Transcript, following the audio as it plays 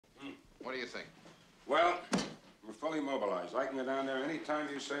think? Well, we're fully mobilized. I can go down there anytime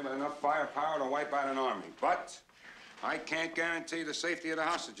you say with enough firepower to wipe out an army. But I can't guarantee the safety of the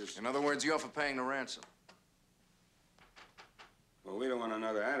hostages. In other words, you're for paying the ransom. Well, we don't want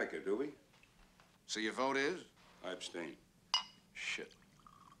another Attica, do we? So your vote is? I abstain. Shit.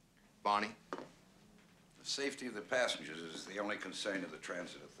 Barney? The safety of the passengers is the only concern of the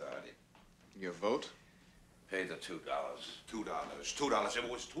transit authority. Your vote? Pay the $2. $2. $2. If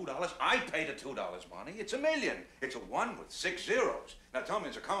it was $2, I'd pay the $2, Barney. It's $1 million. It's a 1 with 6 zeros. Now tell me,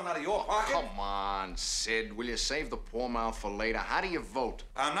 is it coming out of your pocket? Come on, Sid. Will you save the poor mouth for later? How do you vote?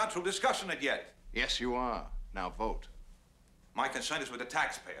 I'm not through discussing it yet. Yes, you are. Now vote. My concern is with the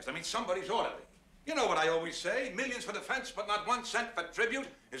taxpayers. I mean, somebody's orderly. You know what I always say? Millions for defense, but not 1 cent for tribute.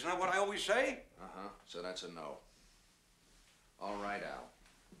 Isn't that what I always say? Uh-huh. So that's a no. All right, Al.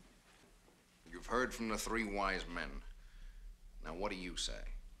 You've heard from the 3 wise men. Now, what do you say?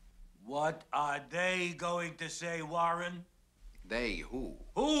 What are they going to say, Warren? They who?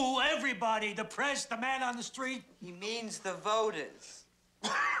 Who? Everybody. The press, the man on the street. He means the voters.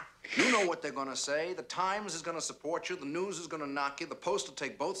 You know what they're gonna say. The Times is gonna support you. The News is gonna knock you. The Post will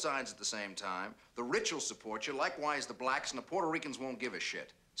take both sides at the same time. The rich will support you. Likewise, the blacks and the Puerto Ricans won't give a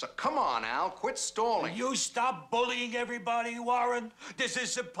shit. So come on, Al. Quit stalling. Will you stop bullying everybody, Warren? This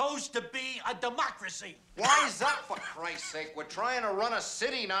is supposed to be a democracy. Wise up, for Christ's sake. We're trying to run a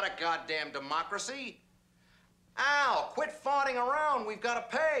city, not a goddamn democracy. Al, quit farting around. We've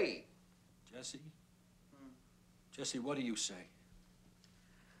got to pay. Jesse? Jesse, what do you say?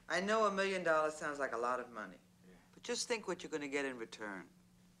 I know $1 million sounds like a lot of money. Yeah. But just think what you're going to get in return.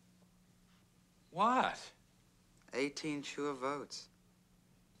 What? 18 sure votes.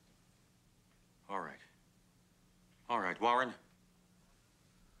 All right. All right, Warren.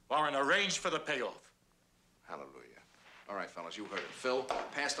 Warren, arrange for the payoff. Hallelujah. All right, fellas, you heard it. Phil,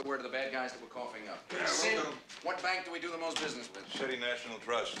 pass the word to the bad guys that we're coughing up. Yeah, Sid, we'll do. what bank do we do the most business with? City National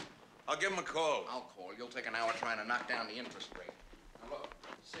Trust. I'll give him a call. I'll call. You'll take an hour trying to knock down the interest rate. Now, look,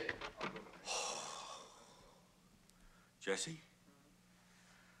 Sid, I'll look at Jesse?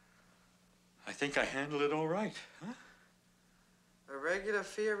 I think I handled it all right, huh? A regular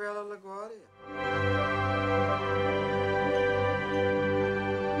Fiorello LaGuardia.